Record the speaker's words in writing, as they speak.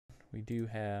we do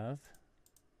have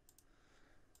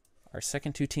our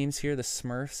second two teams here, the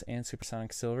Smurfs and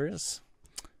Supersonic Silvers.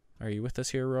 Are you with us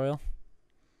here, Royal?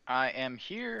 I am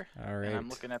here, All right. and I'm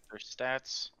looking at their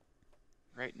stats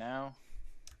right now.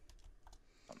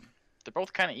 They're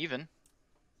both kind of even.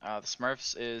 The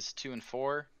Smurfs is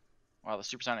 2-4, while the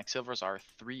Supersonic Silvers are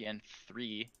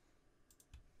 3-3.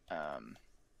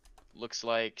 Looks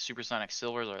like Supersonic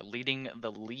Silvers are leading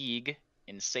the league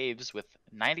in saves with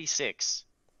 96,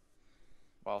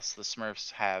 whilst the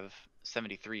Smurfs have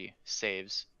 73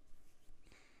 saves.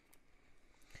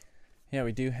 Yeah,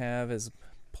 we do have as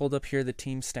pulled up here the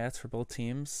team stats for both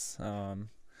teams.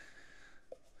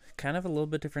 Kind of a little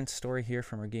bit different story here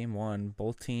from our game one.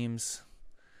 Both teams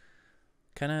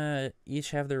kind of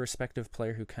each have their respective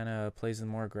player who kind of plays a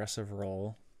more aggressive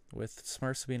role, with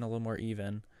Smurfs being a little more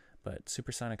even, but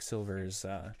Supersonic Silvers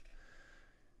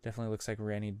definitely looks like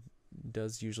Ranny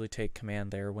does usually take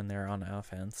command there when they're on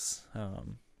offense.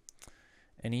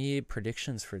 Any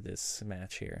predictions for this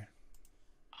match here?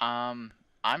 I'm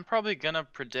probably gonna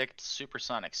predict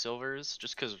Supersonic Silvers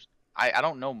just because I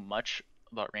don't know much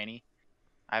about Ranny.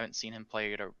 I haven't seen him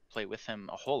play or play with him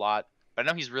a whole lot, but I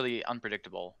know he's really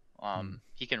unpredictable.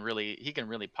 He can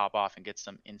really pop off and get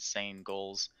some insane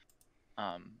goals.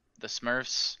 The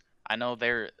Smurfs, I know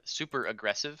they're super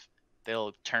aggressive.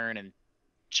 They'll turn and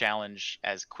challenge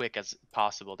as quick as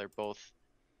possible. They're both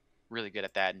really good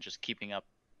at that and just keeping up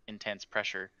intense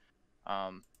pressure.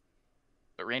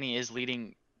 But Ranny is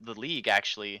leading the league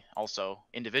actually also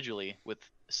individually with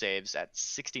saves at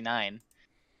 69,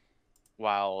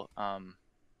 while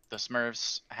the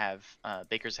Smurfs have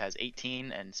Bakers has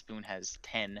 18 and Spoon has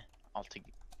 10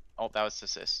 altogether. Oh, that was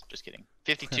assist. Just kidding.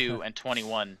 52 and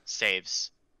 21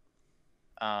 saves.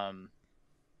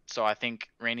 So I think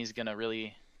Ranny's gonna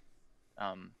really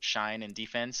shine in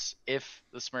defense if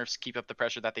the Smurfs keep up the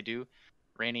pressure that they do.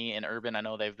 Ranny and Urban, I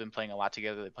know they've been playing a lot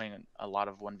together. They're playing a lot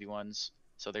of 1v1s,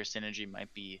 so their synergy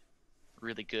might be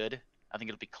really good. I think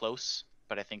it'll be close,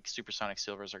 but I think Supersonic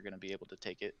Silvers are going to be able to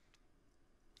take it.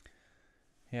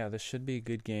 Yeah, this should be a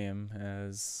good game,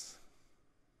 as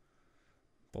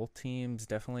both teams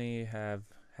definitely have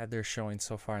had their showing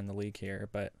so far in the league here,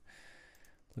 but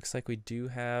looks like we do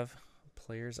have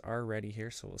players are ready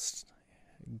here, so we'll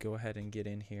go ahead and get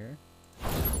in here.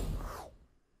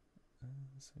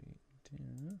 So we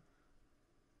do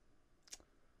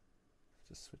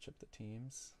just switch up the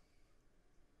teams.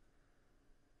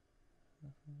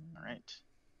 All right.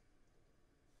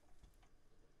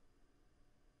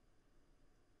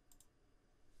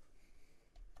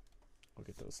 We'll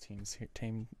get those teams here,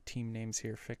 team names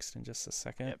here fixed in just a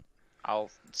second. Yep. I'll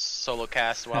solo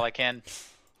cast while I can.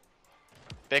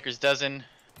 BakersDozen,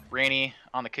 Ranny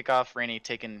on the kickoff. Ranny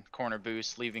taking corner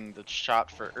boost, leaving the shot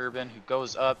for Urban, who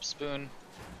goes up. Spoon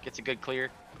gets a good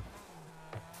clear.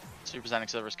 Supersonic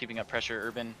Silver's keeping up pressure.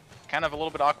 Urban kind of a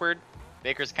little bit awkward.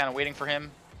 Baker's kind of waiting for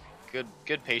him.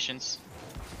 Good patience.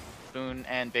 Spoon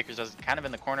and BakersDozen kind of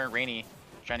in the corner. Ranny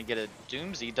trying to get a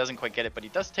doomsy, doesn't quite get it, but he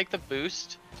does take the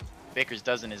boost.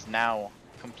 BakersDozen is now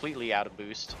completely out of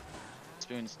boost.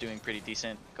 Spoon's doing pretty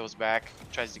decent. Goes back,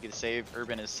 tries to get a save.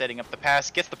 Urban is setting up the pass,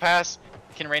 gets the pass.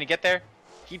 Can Ranny get there?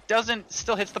 He doesn't,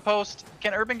 still hits the post.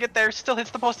 Can Urban get there? Still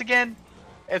hits the post again.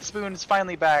 And Spoon's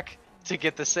finally back to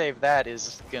get the save. That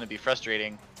is going to be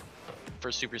frustrating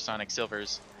for Supersonic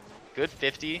Silvers. Good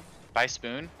 50 by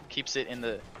Spoon. Keeps it in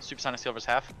the Supersonic Silvers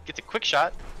half. Gets a quick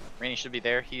shot. Ranny should be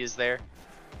there. He is there.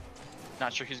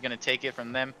 Not sure who's going to take it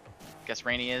from them. Guess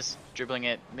Ranny is. Dribbling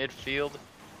it midfield.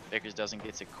 BakersDozen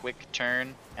gets a quick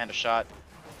turn and a shot.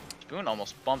 Spoon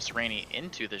almost bumps Ranny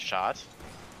into the shot,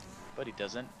 but he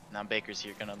doesn't. Now Baker's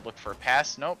here going to look for a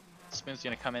pass. Nope. Spoon's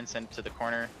going to come in, send it to the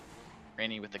corner.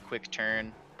 Ranny with a quick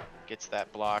turn. Gets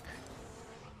that block.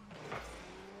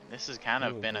 This has kind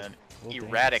of been an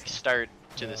erratic start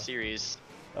to the series.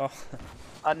 Oh.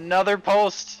 Another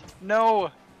post. No.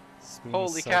 Spoon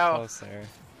Holy so cow. Close there.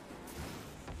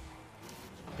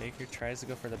 Baker tries to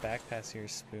go for the back pass here.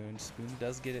 Spoon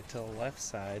does get it to the left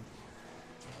side,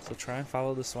 so try and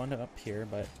follow this one up here,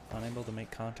 but unable to make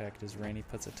contact as Ranny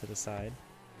puts it to the side.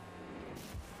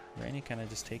 Ranny kind of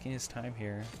just taking his time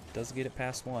here. Does get it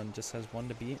past one, just has one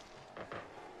to beat,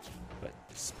 but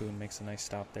Spoon makes a nice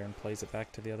stop there and plays it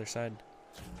back to the other side.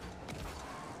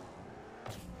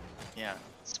 Yeah,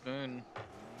 Spoon,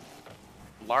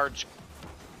 large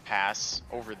pass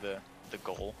over the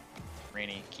goal.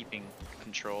 Ranny keeping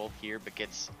control here, but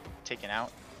gets taken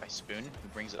out by Spoon, who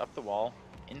brings it up the wall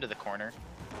into the corner.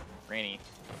 Ranny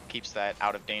keeps that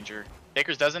out of danger.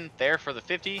 BakersDozen there for the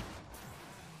 50.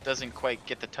 Doesn't quite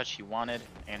get the touch he wanted,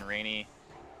 and Ranny,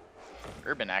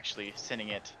 Urban actually sending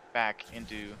it back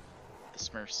into the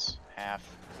Smurfs half.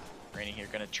 Ranny here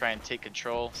gonna try and take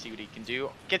control, see what he can do.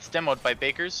 Gets demoed by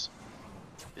Bakers.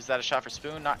 Is that a shot for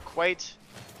Spoon? Not quite.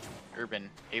 Urban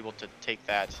able to take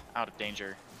that out of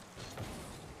danger.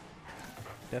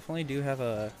 Definitely do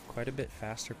have quite a bit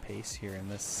faster pace here in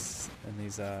this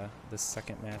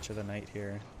second match of the night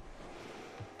here.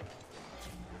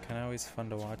 Kind of always fun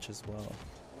to watch as well.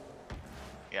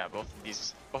 Yeah, both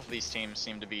of these teams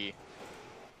seem to be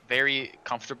very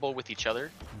comfortable with each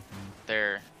other.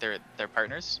 They're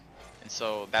partners, and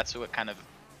so that's what kind of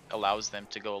allows them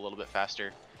to go a little bit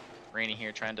faster. Ranny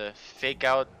here trying to fake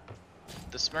out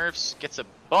the Smurfs, gets a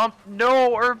bump.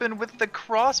 No, Urban with the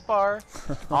crossbar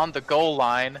on the goal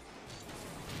line.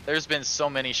 There's been so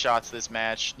many shots this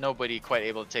match, nobody quite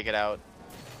able to take it out.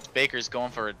 Baker's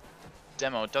going for a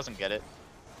demo, doesn't get it.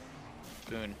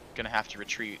 Spoon gonna have to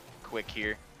retreat quick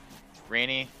here.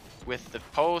 Ranny with the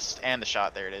post and the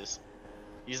shot, there it is.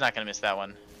 He's not gonna miss that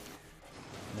one.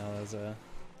 No, that was a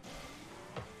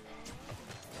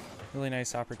really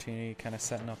nice opportunity, kind of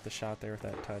setting up the shot there with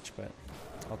that touch, but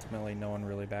ultimately no one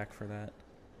really back for that.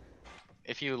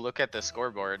 If you look at the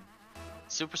scoreboard,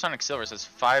 Supersonic Silvers has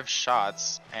 5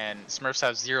 shots and Smurfs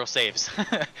have 0 saves.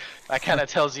 That kind of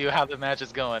tells you how the match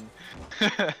is going.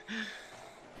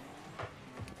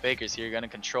 Baker's here gonna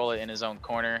control it in his own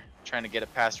corner, trying to get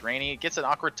it past Ranny. Gets an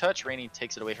awkward touch, Ranny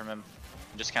takes it away from him.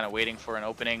 Just kind of waiting for an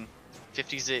opening.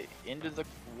 50s it into the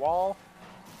wall.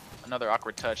 Another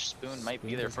awkward touch. Spoon might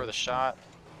be there for the shot.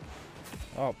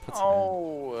 Oh, puts it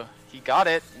Oh, he got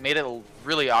it. Made it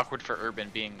really awkward for Urban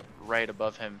being right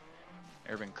above him.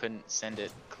 Urban couldn't send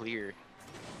it clear.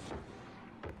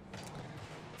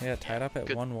 in. Yeah, tied up at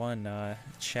 1-1.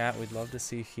 Chat, we'd love to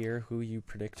see here who you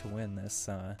predict to win this.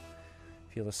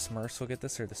 Feel the Smurfs will get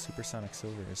this or the Supersonic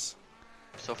Silvers?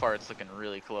 So far, it's looking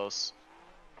really close.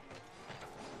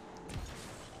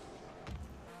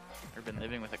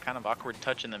 UrbanLiving with a kind of awkward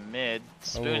touch in the mid.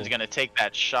 Spoon's gonna take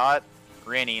that shot.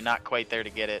 Ranny not quite there to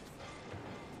get it.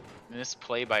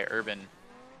 Misplay by Urban.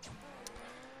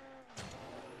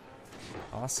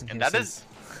 Austin And here that says,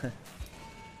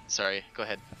 Sorry, go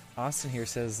ahead. Austin here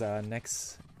says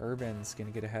next Urban's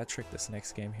gonna get a hat trick this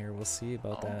next game here. We'll see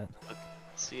about that. Let's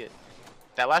see it.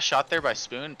 That last shot there by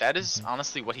Spoon, that is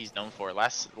honestly what he's known for.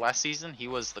 Last season, he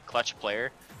was the clutch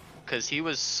player because he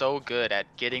was so good at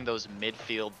getting those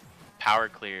midfield power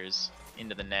clears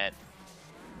into the net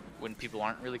when people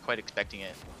aren't really quite expecting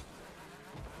it.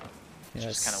 He's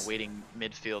just kind of waiting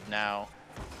midfield now,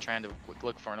 trying to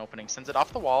look for an opening. Sends it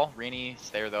off the wall. Ranny's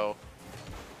there though.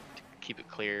 Keep it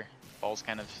clear. Ball's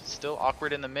kind of still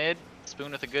awkward in the mid.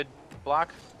 Spoon with a good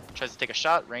block. Tries to take a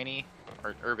shot. Ranny,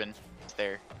 or Urban, is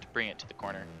there to bring it to the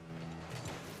corner.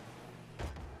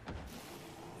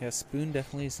 Yeah, Spoon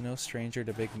definitely is no stranger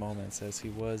to big moments, as he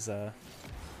was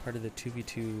part of the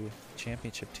 2v2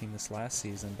 championship team this last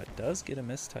season, but does get a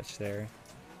mistouch there.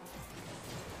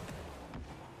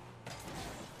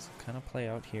 So kind of play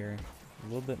out here. A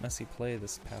little bit messy play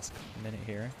this past minute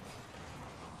here.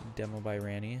 Demo by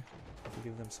Ranny. We'll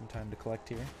give them some time to collect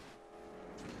here.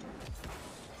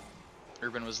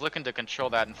 Urban was looking to control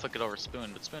that and flick it over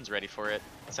Spoon, but Spoon's ready for it.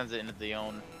 Sends it into the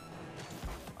own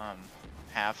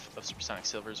half of Supersonic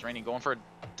Silvers. Ranny going for a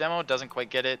demo, doesn't quite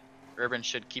get it. Urban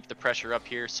should keep the pressure up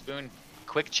here. Spoon,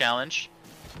 quick challenge,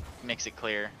 makes it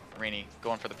clear. Ranny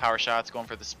going for the power shots, going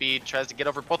for the speed, tries to get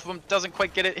over both of them, doesn't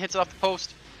quite get it, hits it off the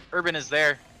post. Urban is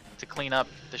there to clean up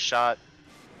the shot.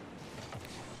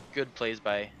 Good plays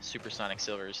by Supersonic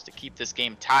Silvers to keep this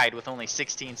game tied with only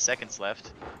 16 seconds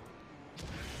left.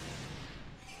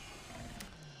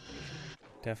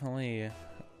 Definitely a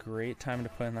great time to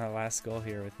put in that last goal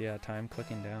here with time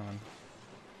clicking down.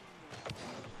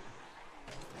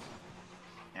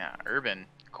 Yeah, Urban,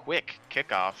 quick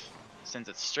kickoff, sends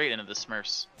it straight into the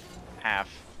Smurfs half.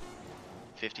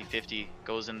 50-50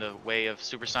 goes in the way of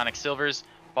Supersonic Silvers.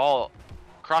 Ball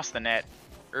across the net.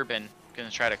 Urban gonna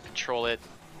try to control it.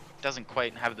 Doesn't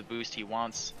quite have the boost he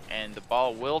wants, and the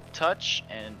ball will touch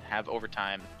and have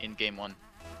overtime in game 1.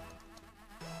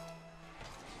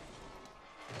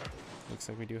 Looks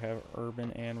like we do have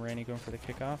Urban and Ranny going for the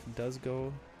kickoff. Does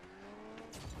go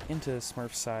into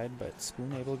Smurf's side, but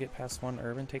Spoon able to get past one.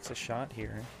 Urban takes a shot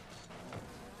here.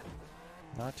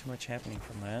 Not too much happening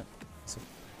from that. So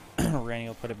Ranny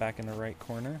will put it back in the right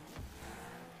corner.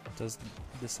 Does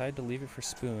decide to leave it for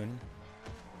Spoon.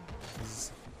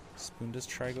 Spoon does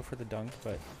try to go for the dunk,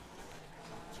 but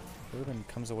Urban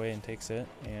comes away and takes it,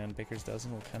 and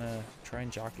BakersDozen will kind of try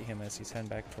and jockey him as he's heading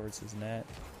back towards his net.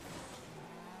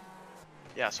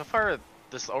 Yeah, so far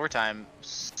this overtime,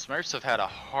 Smurfs have had a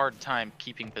hard time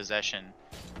keeping possession.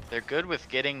 They're good with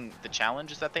getting the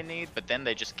challenges that they need, but then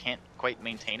they just can't quite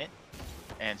maintain it.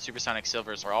 and Supersonic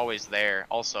Silvers are always there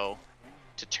also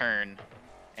to turn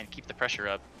and keep the pressure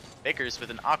up. Bakers with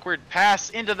an awkward pass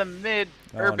into the mid.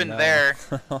 Urban no. there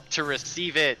to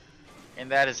receive it.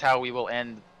 And that is how we will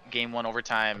end game 1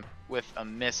 overtime, with a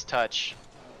missed touch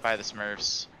by the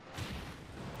Smurfs.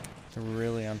 It's a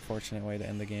really unfortunate way to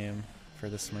end the game for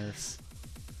the Smurfs.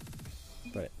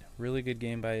 But really good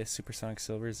game by Supersonic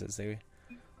Silvers, as they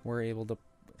were able to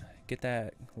get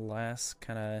that last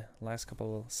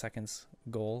couple seconds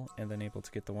goal, and then able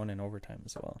to get the one in overtime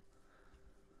as well.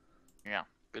 Yeah,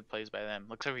 good plays by them.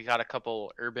 Looks like we got a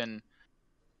couple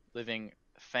UrbanLiving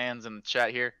fans in the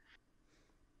chat here.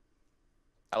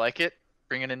 I like it.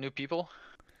 Bringing in new people.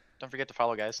 Don't forget to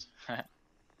follow, guys.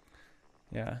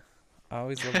 Yeah, I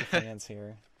always love the fans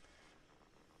here.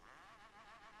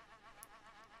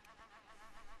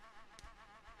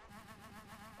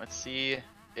 Let's see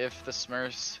if the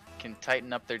Smurfs can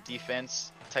tighten up their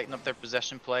defense, tighten up their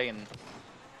possession play, and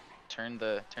turn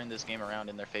this game around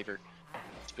in their favor.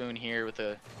 Spoon here with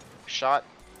a shot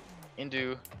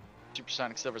into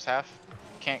Supersonic Silver's half.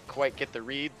 Can't quite get the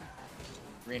read.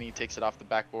 Ranny takes it off the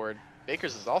backboard.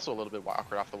 Bakers is also a little bit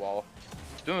awkward off the wall.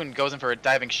 Spoon goes in for a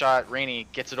diving shot. Ranny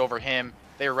gets it over him.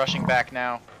 They're rushing back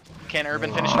now. Can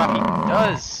Urban finish it off? He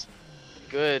does.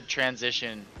 Good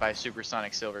transition by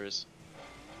Supersonic Silvers.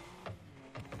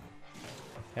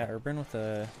 Yeah, Urban with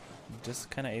a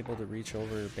just kind of able to reach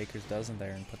over BakersDozen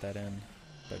there and put that in.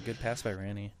 But good pass by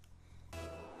Ranny.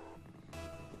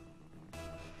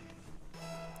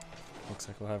 Looks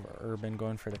like we'll have Urban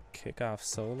going for the kickoff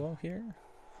solo here.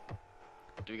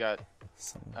 Do we got?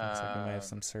 Looks like we might have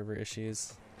some server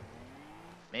issues.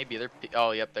 Maybe they're.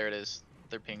 Oh, yep, there it is.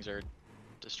 Their pings are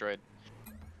destroyed.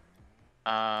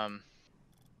 How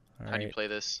do you play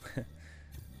this?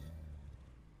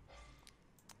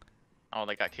 Oh,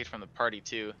 they got kicked from the party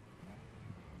too.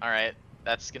 All right,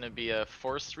 that's gonna be a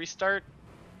forced restart.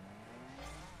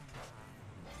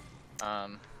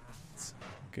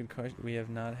 Good question. We have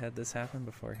not had this happen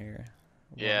before here.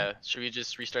 Yeah, should we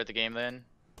just restart the game then?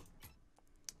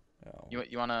 Oh.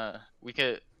 You wanna? We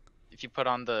could, if you put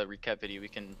on the recap video, we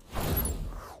can.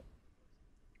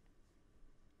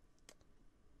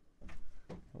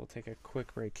 We'll take a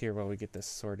quick break here while we get this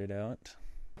sorted out.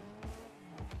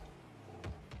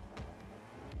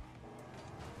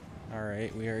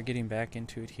 Alright, we are getting back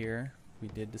into it here. We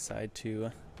did decide to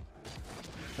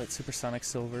let Supersonic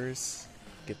Silvers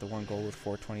get the one goal with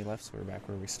 4:20 left, so we're back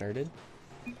where we started.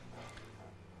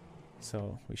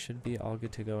 So we should be all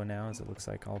good to go now, as it looks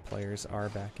like all players are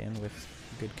back in with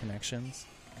good connections.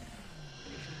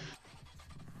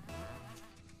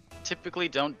 Typically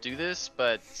don't do this,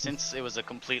 but since it was a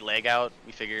complete leg out,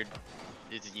 we figured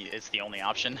it's the only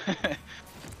option.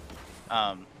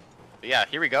 But yeah,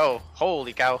 here we go.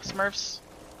 Holy cow, Smurfs!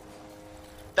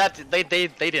 That they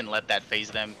didn't let that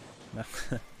phase them.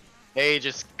 They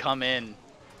just come in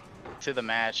to the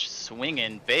match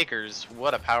swinging. Bakers,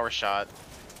 what a power shot!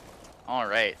 All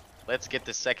right, let's get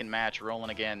the second match rolling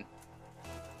again.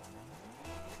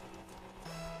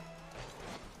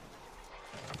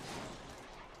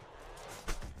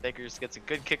 Bakers gets a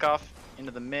good kickoff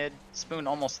into the mid. Spoon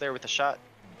almost there with a shot.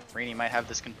 Ranny might have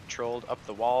this controlled up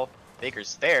the wall.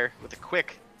 Bakers there with a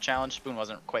quick challenge. Spoon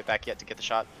wasn't quite back yet to get the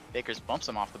shot. Bakers bumps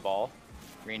him off the ball.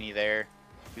 Ranny there.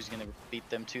 Who's going to beat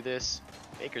them to this?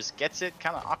 Bakers gets it.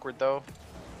 Kind of awkward though.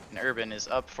 And Urban is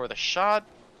up for the shot.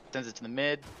 Sends it to the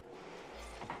mid.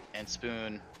 And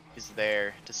Spoon is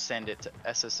there to send it to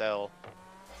SSL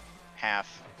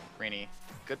half. Ranny,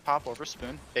 good pop over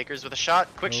Spoon. Bakers with a shot.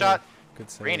 Quick shot. Good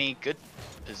save. Ranny, good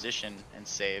position and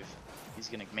save. He's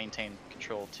going to maintain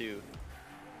control too.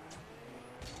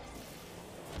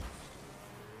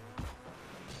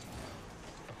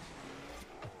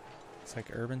 It's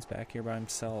like Urban's back here by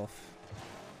himself.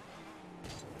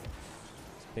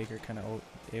 Baker kind of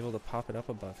able to pop it up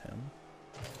above him.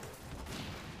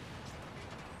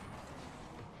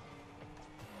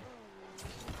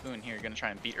 Spoon here gonna try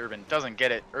and beat Urban. Doesn't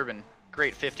get it. Urban,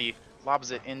 great 50.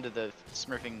 Lobs it into the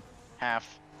Smurfing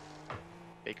half.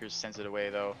 Bakers sends it away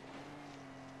though.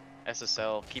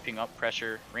 SSL keeping up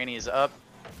pressure. Ranny is up.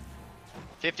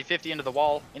 50-50 into the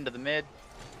wall, into the mid.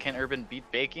 Can Urban beat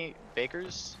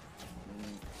Bakers?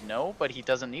 No, but he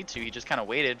doesn't need to. He just kind of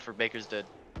waited for Bakers to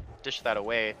dish that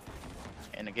away.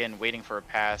 And again, waiting for a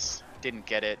pass. Didn't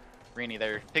get it. Ranny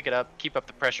there. Pick it up. Keep up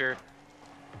the pressure.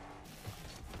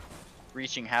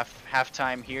 Reaching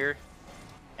halftime here.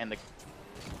 And the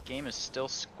game is still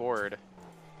scored.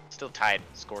 Still tied.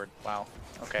 Scored. Wow.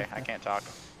 Okay, I can't talk.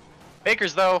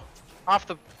 Bakers, though, off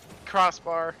the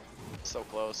crossbar. So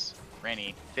close.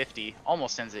 Ranny, 50.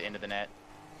 Almost sends it into the net.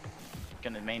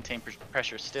 Gonna maintain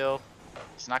pressure still.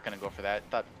 He's not going to go for that.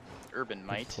 Thought Urban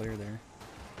might. Good clear there.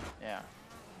 Yeah.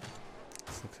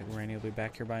 This looks like Ranny will be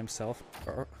back here by himself.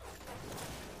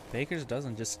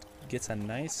 BakersDozen just gets a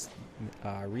nice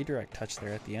redirect touch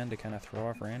there at the end to kind of throw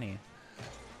off Ranny.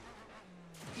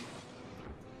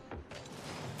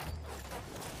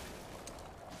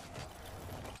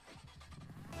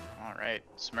 Alright,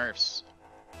 Smurfs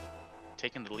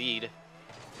taking the lead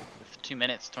with 2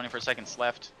 minutes, 24 seconds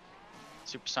left.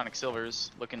 Supersonic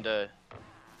Silvers looking to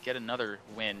get another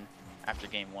win after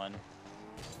game 1.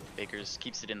 Bakers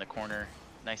keeps it in the corner,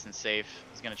 nice and safe.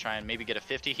 He's going to try and maybe get a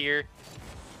 50 here.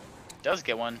 Does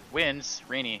get one, wins.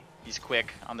 Ranny, he's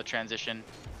quick on the transition.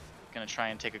 Going to try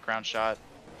and take a ground shot.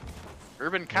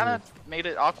 Urban kind of made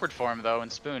it awkward for him though,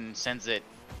 and Spoon sends it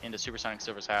into Supersonic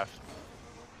Silver's half.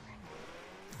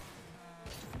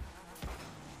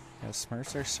 Yeah,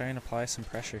 Smurfs are starting to apply some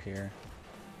pressure here.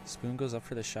 Spoon goes up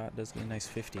for the shot, does get a nice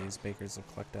 50 as Bakers will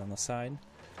collect down the side.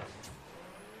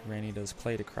 Ranny does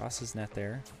play to cross his net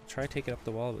there. Try to take it up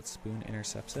the wall, but Spoon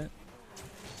intercepts it.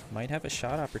 Might have a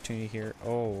shot opportunity here.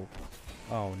 Oh.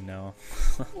 Oh no.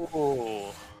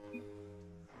 Oh.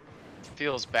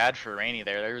 Feels bad for Ranny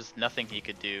there. There's nothing he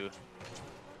could do.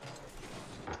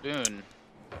 Spoon.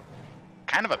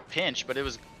 Kind of a pinch, but it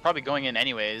was probably going in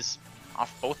anyways.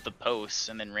 Off both the posts,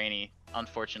 and then Ranny,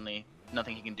 unfortunately,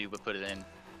 nothing he can do but put it in.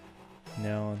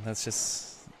 No, that's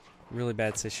just a really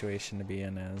bad situation to be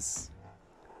in as.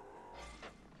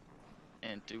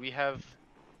 And do we have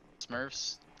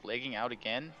Smurfs legging out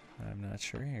again? I'm not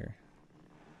sure here.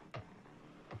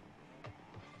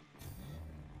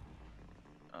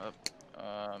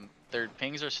 Their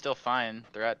pings are still fine.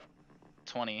 They're at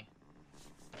 20,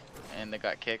 and they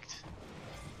got kicked.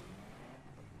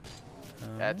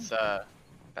 That's a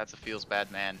feels bad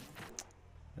man.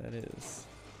 That is.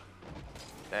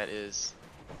 That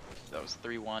was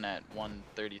 3-1 at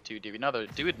 132.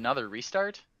 Do another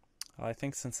restart? Well, I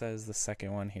think since that is the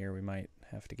second one here, we might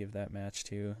have to give that match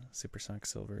to Supersonic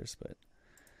Silvers, but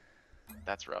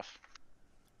that's rough.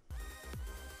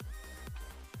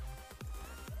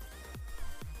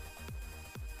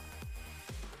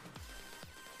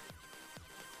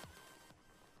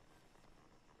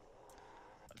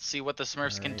 Let's see what the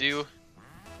Smurfs can do.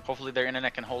 Hopefully their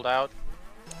internet can hold out.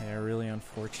 Yeah, really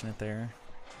unfortunate there,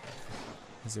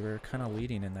 as they were kind of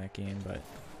leading in that game, but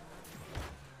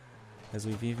as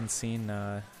we've even seen,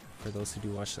 for those who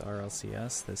do watch the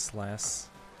RLCS, this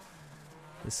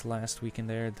last weekend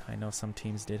there, I know some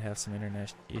teams did have some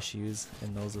internet issues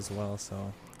in those as well,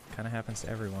 so kind of happens to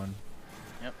everyone.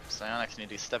 Yep, Psionics need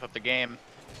to step up the game.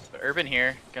 But Urban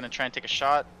here, gonna try and take a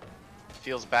shot.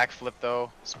 Feels backflip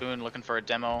though. Spoon looking for a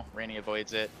demo. Ranny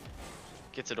avoids it.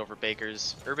 Gets it over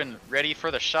Bakers. Urban ready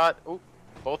for the shot. Oh,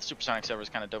 both Supersonic Silvers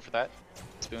kind of dove for that.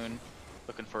 Spoon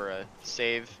looking for a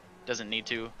save. Doesn't need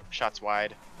to. Shots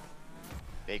wide.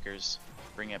 Bakers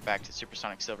bring it back to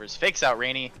Supersonic Silvers. Fakes out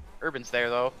Ranny. Urban's there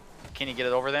though. Can he get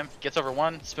it over them? Gets over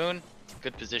one. Spoon.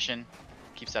 Good position.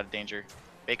 Keeps out of danger.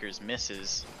 Bakers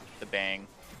misses the bang.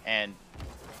 And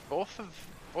both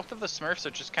of the Smurfs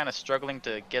are just kind of struggling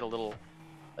to get a little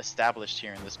established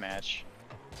here in this match.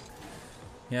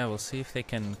 Yeah, we'll see if they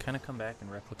can kind of come back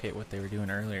and replicate what they were doing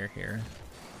earlier here.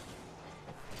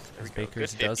 There we go.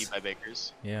 Bakers Good 50 by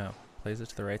Bakers. Yeah, plays it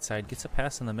to the right side, gets a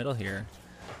pass in the middle here.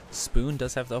 Spoon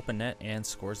does have the open net and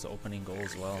scores the opening goal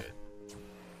as well. Good.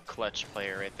 Clutch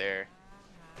player right there.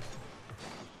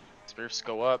 Smurfs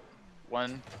go up.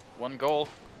 One goal.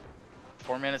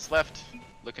 4 minutes left.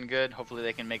 Looking good. Hopefully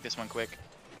they can make this one quick.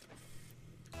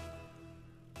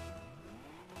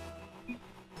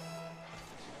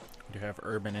 We do have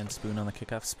Urban and Spoon on the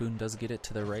kickoff. Spoon does get it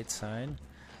to the right side.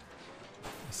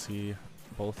 We'll see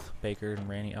both Baker and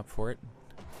Ranny up for it.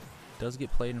 Does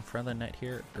get played in front of the net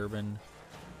here. Urban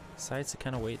decides to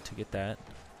kind of wait to get that.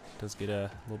 Does get a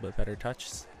little bit better touch.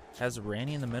 Has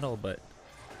Ranny in the middle, but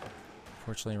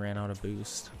unfortunately ran out of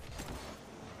boost.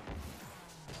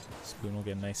 Spoon will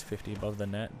get a nice 50 above the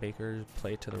net. Baker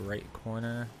play to the right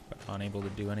corner, but unable to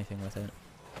do anything with it.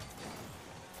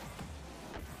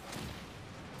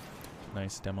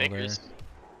 Nice demo Bakers. there.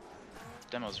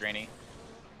 Demo's Ranny.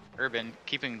 Urban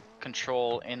keeping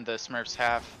control in the Smurfs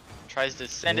half. Tries to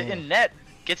send it in net.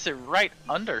 Gets it right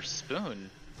under Spoon.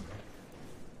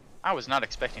 I was not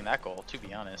expecting that goal, to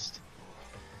be honest.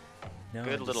 No,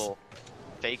 Good little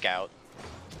fake out.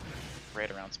 Right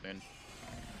around Spoon.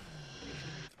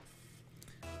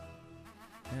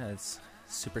 Yeah, it's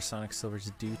Supersonic Silvers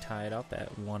do tie it up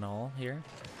at 1-1 here.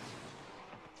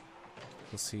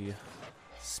 We'll see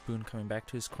Spoon coming back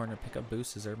to his corner, pick up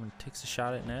boost as Urban takes a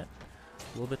shot at net.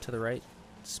 A little bit to the right.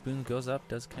 Spoon goes up,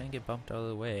 does kind of get bumped out of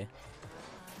the way.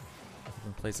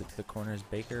 Urban plays it to the corners.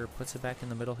 Baker puts it back in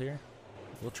the middle here.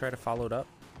 We'll try to follow it up.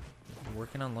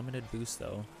 Working on limited boost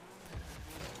though.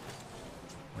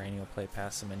 Ranny will play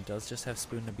past him and does just have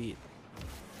Spoon to beat.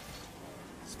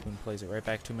 Spoon plays it right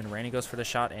back to him and Ranny goes for the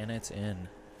shot and it's in.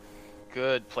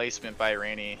 Good placement by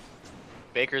Ranny.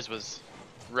 Bakers was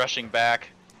rushing back,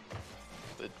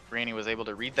 but Ranny was able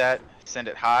to read that, send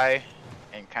it high,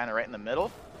 and kind of right in the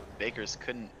middle. Bakers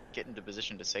couldn't get into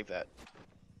position to save that.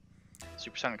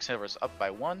 Supersonic Silvers up by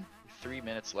 1, 3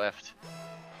 minutes left.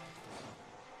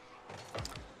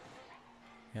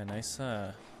 Yeah, nice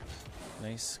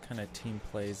kind of team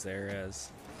plays there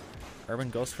as Urban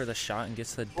goes for the shot and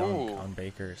gets the dunk on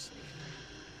Bakers.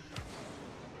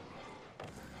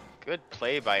 Good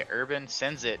play by Urban,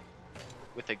 sends it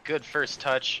with a good first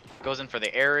touch, goes in for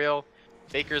the aerial.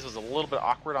 Bakers was a little bit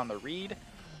awkward on the read,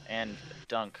 and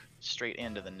dunk straight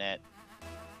into the net.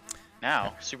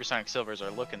 Now, Supersonic Silvers are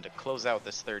looking to close out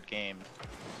this third game.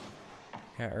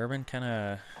 Yeah, Urban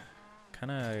kind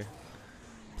of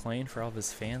playing for all of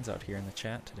his fans out here in the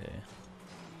chat today.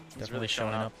 He's Definitely really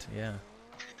showing up. Yeah.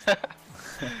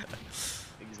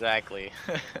 Exactly.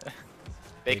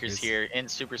 Baker's here in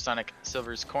Supersonic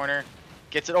Silver's corner.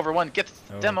 Gets it over one, gets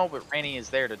the demo, but Ranny is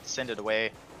there to send it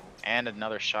away. And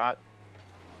another shot.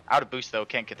 Out of boost though,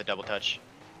 can't get the double touch.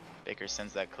 Baker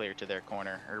sends that clear to their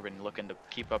corner. Urban looking to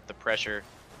keep up the pressure.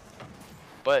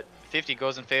 But 50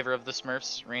 goes in favor of the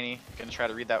Smurfs. Ranny gonna try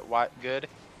to read that good,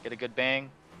 get a good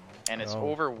bang. And it's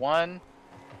over one.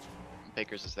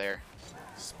 Bakers is there.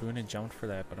 Spoon had jumped for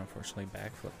that, but unfortunately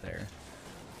backflip there.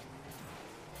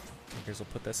 Bakers will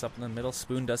put this up in the middle.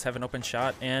 Spoon does have an open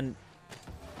shot, and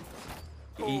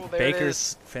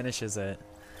Bakers finishes it.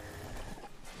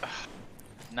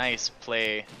 Nice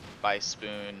play by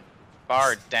Spoon.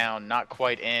 Bar down, not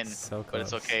quite in, but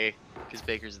it's okay because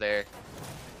Baker's there.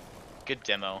 Good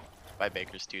demo by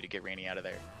Bakers too to get Ranny out of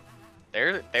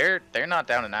there. They're not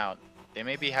down and out. They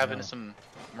may be having some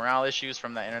morale issues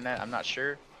from the internet. I'm not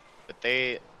sure, but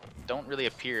they don't really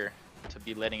appear to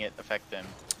be letting it affect them.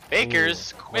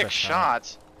 Bakers quick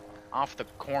shot off the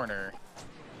corner.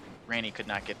 Ranny could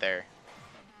not get there.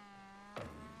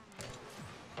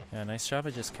 Yeah, nice job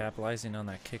of just capitalizing on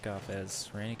that kickoff as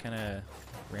Ranny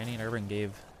and Urban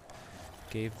gave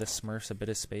the Smurfs a bit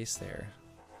of space there.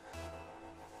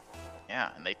 Yeah,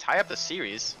 and they tie up the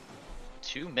series.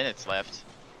 2 minutes left.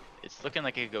 It's looking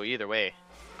like it could go either way.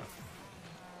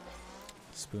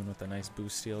 Spoon with a nice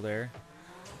boost steal there.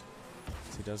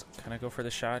 So he does kind of go for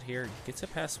the shot here. Gets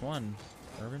it past one.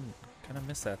 Urban kind of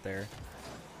missed that there.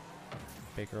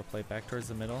 Baker will play back towards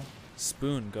the middle.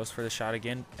 Spoon goes for the shot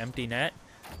again. Empty net.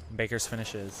 Bakers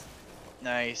finishes.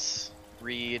 Nice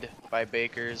read by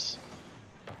Bakers.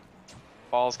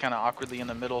 Ball's kind of awkwardly in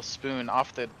the middle. Spoon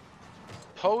off the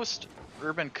post.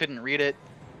 Urban couldn't read it.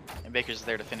 And Baker's is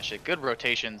there to finish it. Good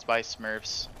rotations by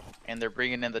Smurfs. And they're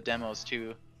bringing in the demos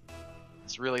too.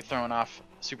 It's really throwing off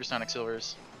Supersonic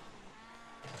Silvers.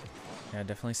 Yeah,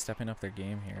 definitely stepping up their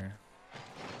game here.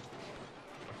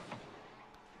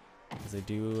 Because they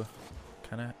do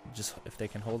kind of just, if they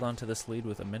can hold on to this lead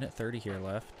with 1:30 here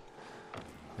left,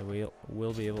 they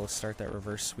will be able to start that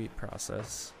reverse sweep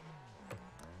process.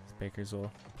 Bakers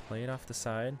will play it off the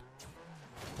side.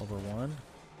 Over one.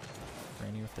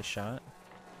 Ranny with the shot.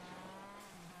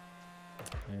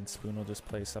 And Spoon will just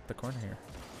place up the corner here.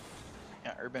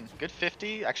 Yeah, Urban, good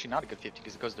 50. Actually, not a good 50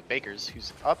 because it goes to Bakers,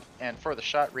 who's up and for the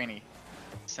shot. Ranny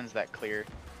sends that clear.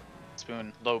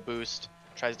 Spoon, low boost,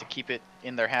 tries to keep it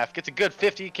in their half. Gets a good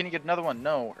 50. Can he get another one?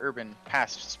 No. Urban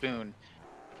past Spoon.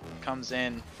 Comes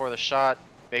in for the shot.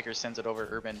 Baker sends it over.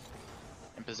 Urban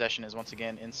in possession is once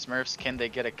again in Smurfs. Can they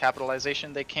get a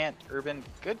capitalization? They can't. Urban,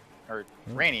 good. Or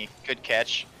Ranny, good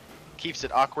catch. Keeps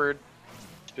it awkward.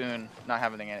 Spoon not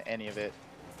having any of it.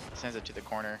 Sends it to the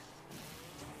corner.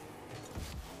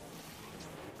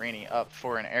 Ranny up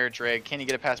for an air drag. Can he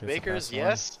get it past Bakers?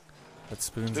 Yes. But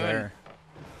Spoon's there.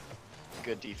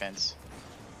 Good defense.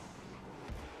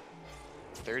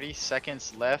 30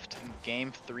 seconds left in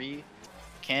game 3.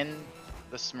 Can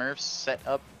the Smurfs set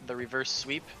up the reverse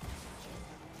sweep?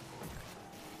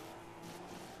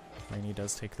 Ranny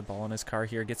does take the ball in his car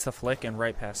here, gets the flick, and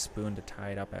right past Spoon to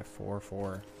tie it up at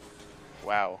 4-4.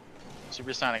 Wow.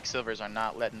 Supersonic Silvers are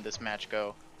not letting this match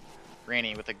go.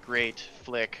 Ranny with a great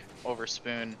flick over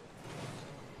Spoon.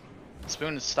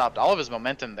 Spoon stopped all of his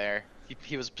momentum there.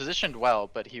 He was positioned well,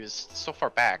 but he was so far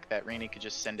back that Ranny could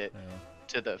just send it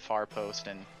to the far post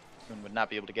and Spoon would not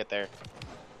be able to get there.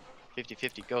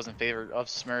 50-50 goes in favor of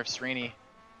Smurfs. Ranny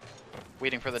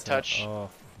waiting for the touch.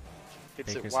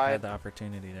 Hits Bakers it wide. had the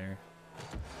opportunity there.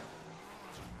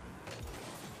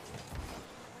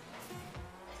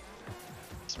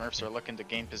 Smurfs are looking to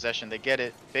gain possession. They get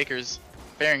it. Baker's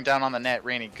bearing down on the net.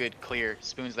 Ranny, good clear.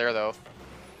 Spoon's there though.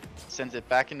 Sends it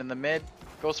back into the mid.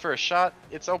 Goes for a shot.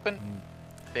 It's open.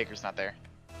 Baker's not there.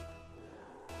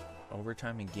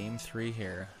 Overtime in game 3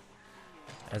 here,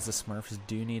 as the Smurfs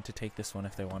do need to take this one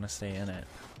if they want to stay in it.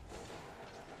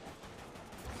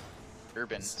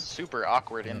 Urban, super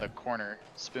awkward in the corner.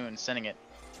 Spoon sending it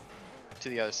to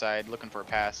the other side, looking for a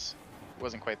pass.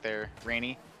 Wasn't quite there.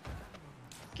 Ranny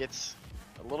gets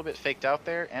a little bit faked out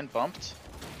there and bumped.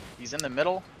 He's in the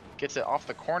middle, gets it off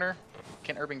the corner.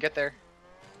 Can Urban get there?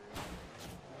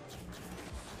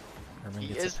 Urban He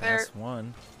gets is a there. pass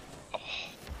one. Oh,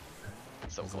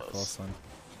 so That was a close. close one.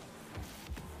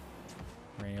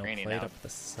 Ranny played now. up the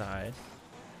side.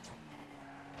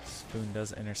 Spoon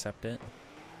does intercept it.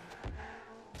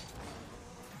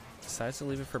 Decides to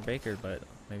leave it for Baker, but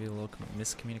maybe a little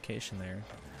miscommunication there.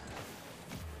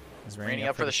 Is Ranny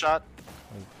up for the shot.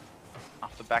 Oh.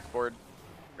 Off the backboard.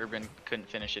 Urban couldn't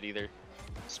finish it either.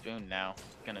 Spoon now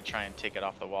gonna try and take it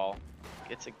off the wall.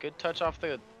 Gets a good touch off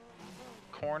the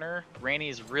corner.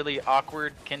 Ranny's really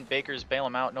awkward. Can Baker's bail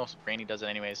him out? No, Ranny does it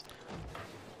anyways.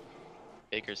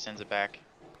 Baker sends it back.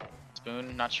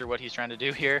 Spoon, not sure what he's trying to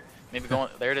do here. Maybe going.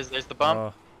 There it is. There's the bump.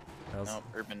 Oh, that was No,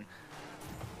 Urban.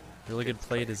 really good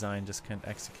play design, just couldn't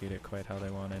execute it quite how they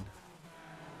wanted.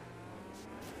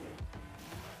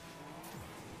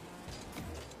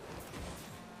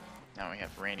 Now we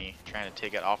have Ranny trying to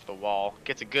take it off the wall.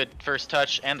 Gets a good first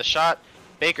touch and the shot.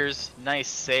 Baker's nice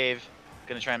save.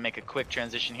 Gonna try and make a quick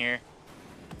transition here.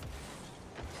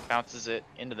 Bounces it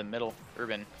into the middle.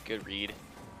 Urban, good read.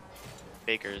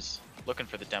 Baker's looking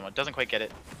for the demo. Doesn't quite get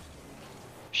it.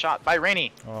 Shot by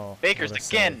Ranny. Oh, Baker's what a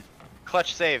again. save.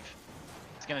 Clutch save.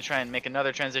 He's gonna try and make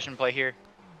another transition play here.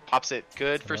 Pops it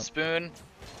good for Yep. Spoon.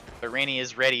 But Ranny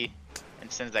is ready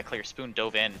and sends that clear. Spoon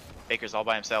dove in. Baker's all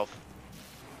by himself.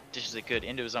 Dishes it good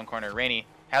into his own corner. Ranny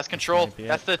has control. might be it.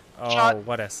 That's the Oh, shot.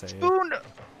 what a save. Spoon!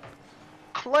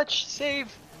 Clutch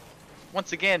save.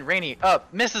 Once again, Ranny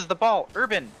up. Misses the ball.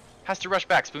 Urban has to rush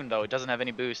back. Spoon, though, it doesn't have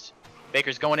any boost.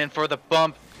 Baker's going in for the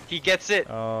bump. He gets it.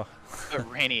 Oh, But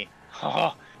Ranny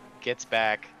gets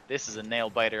back. This is a nail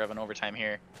biter of an overtime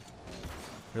here.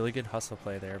 really good hustle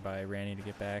play there by Ranny to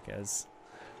get back, as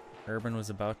Urban was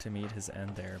about to meet his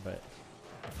end there, but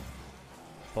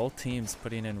both teams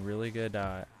putting in really good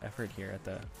effort here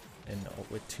at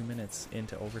with 2 minutes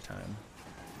into overtime.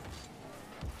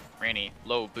 Ranny,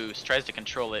 low boost, tries to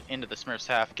control it into the Smurfs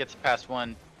half, gets it past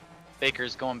one.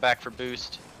 Baker's going back for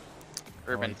boost.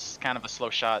 Urban's kind of a slow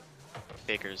shot.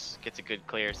 Baker's gets a good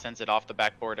clear, sends it off the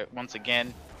backboard once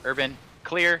again. Urban,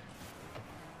 clear,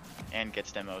 and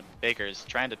gets demoed. Baker's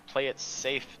trying to play it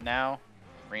safe now.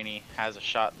 Ranny has a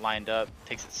shot lined up,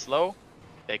 takes it slow.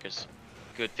 Baker's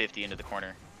good 50 into the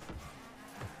corner.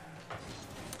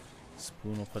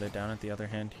 Spoon will put it down at the other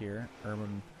hand here.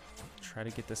 Urban try to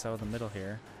get this out of the middle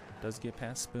here. Does get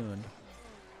past Spoon.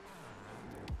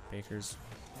 Baker's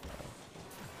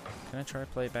gonna try to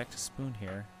play it back to Spoon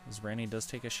here, as Ranny does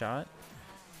take a shot.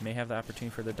 May have the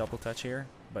opportunity for the double touch here,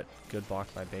 but good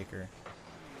block by Baker.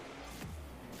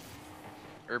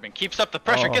 Urban keeps up the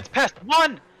pressure, Oh. gets past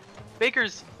one.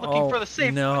 Baker's looking for the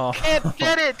save. No. Can't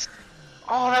get it.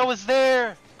 Oh, that was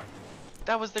there.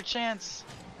 That was their chance.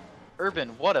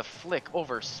 Urban, what a flick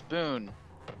over Spoon.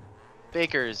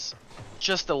 Baker's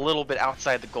just a little bit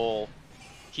outside the goal.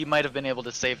 He might have been able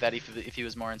to save that if he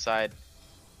was more inside.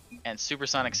 And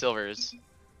Supersonic Silvers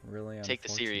Really take the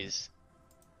unfortunate. series.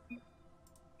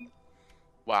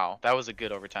 Wow, that was a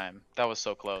good overtime. That was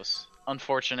so close.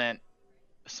 Unfortunate.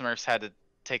 Smurfs had to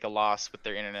take a loss with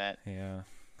their internet, Yeah.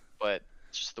 but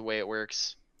it's just the way it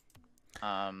works.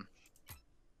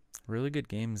 Really good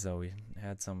games though. We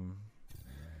had some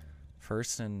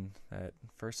first and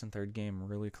third game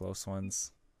really close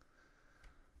ones.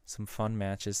 Some fun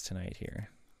matches tonight here.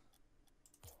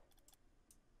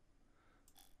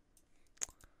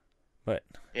 But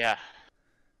Yeah.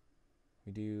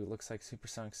 we do, looks like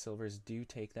Supersonic Silvers do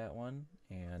take that one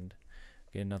and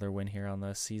get another win here on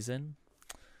the season.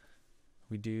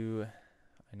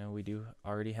 I know we do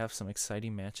already have some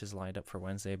exciting matches lined up for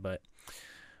Wednesday, but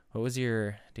do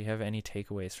you have any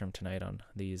takeaways from tonight on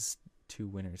these two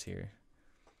winners here?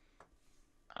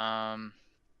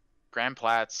 Grand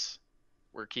Plats,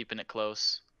 we're keeping it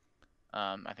close.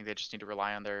 I think they just need to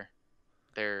rely on their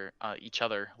each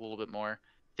other a little bit more.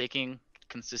 Faking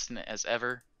consistent as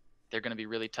ever. They're going to be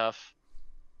really tough.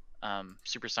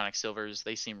 Supersonic Silvers,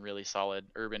 they seem really solid.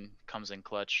 Urban comes in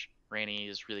clutch. Ranny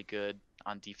is really good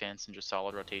on defense and just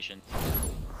solid rotation.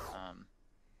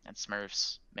 And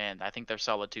Smurfs, man, I think they're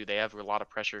solid too. They have a lot of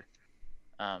pressure.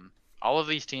 All of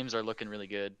these teams are looking really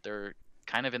good. They're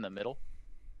kind of in the middle,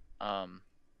 um,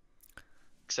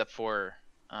 except for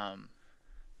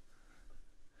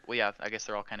well, yeah, I guess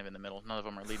they're all kind of in the middle. None of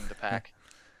them are leading the pack,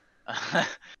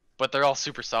 but they're all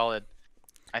super solid,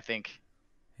 I think.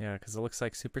 Yeah, because it looks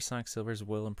like Supersonic Silvers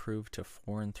will improve to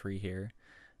 4-3 here,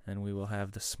 and we will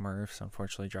have the Smurfs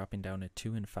unfortunately dropping down to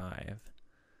 2-5.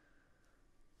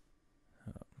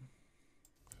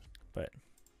 But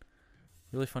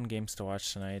really fun games to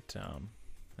watch tonight.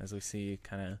 As we see,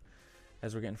 kind of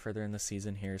as we're getting further in the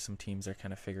season here, some teams are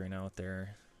kind of figuring out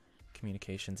their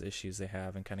communications issues they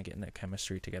have and kind of getting that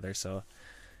chemistry together. So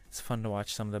it's fun to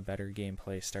watch some of the better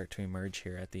gameplay start to emerge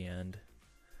here at the end.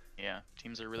 Yeah,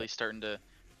 teams are really starting to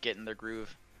get in their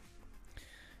groove.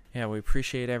 Yeah, we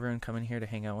appreciate everyone coming here to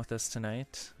hang out with us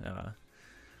tonight.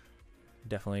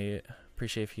 Definitely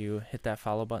appreciate if you hit that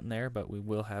follow button there, but we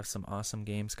will have some awesome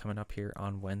games coming up here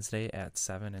on Wednesday at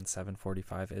 7 and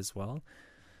 7:45 as well.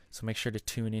 So make sure to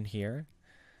tune in here.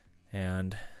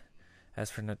 And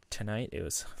as for tonight, it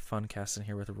was fun casting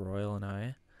here with Royal and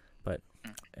I. But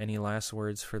any last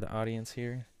words for the audience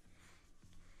here?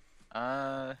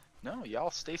 No,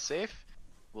 y'all stay safe.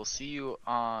 We'll see you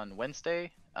on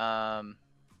Wednesday. Don't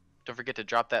forget to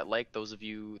drop that like, those of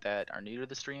you that are new to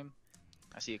the stream.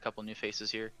 I see a couple new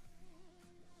faces here.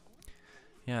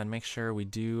 Yeah, and make sure we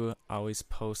do always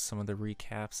post some of the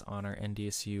recaps on our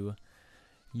NDSU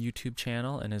YouTube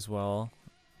channel, and as well,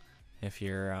 if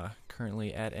you're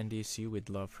currently at NDSU, we'd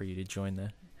love for you to join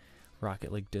the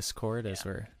Rocket League Discord, as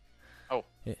we're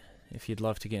if you'd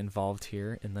love to get involved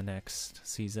here in the next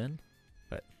season.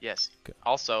 But yes,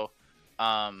 also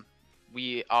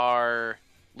we are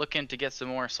looking to get some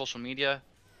more social media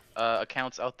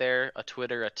accounts out there, a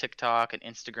Twitter, a TikTok, an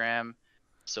Instagram,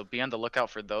 so be on the lookout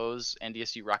for those.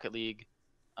 NDSU Rocket League,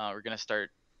 we're gonna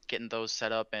start getting those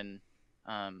set up and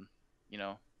you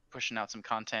know, pushing out some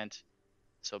content,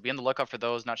 so be on the lookout for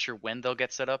those. Not sure when they'll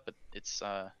get set up, but it's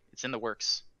in the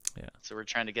works. Yeah, so we're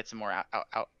trying to get some more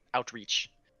outreach.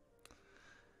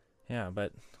 Yeah,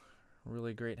 but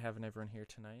really great having everyone here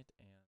tonight. And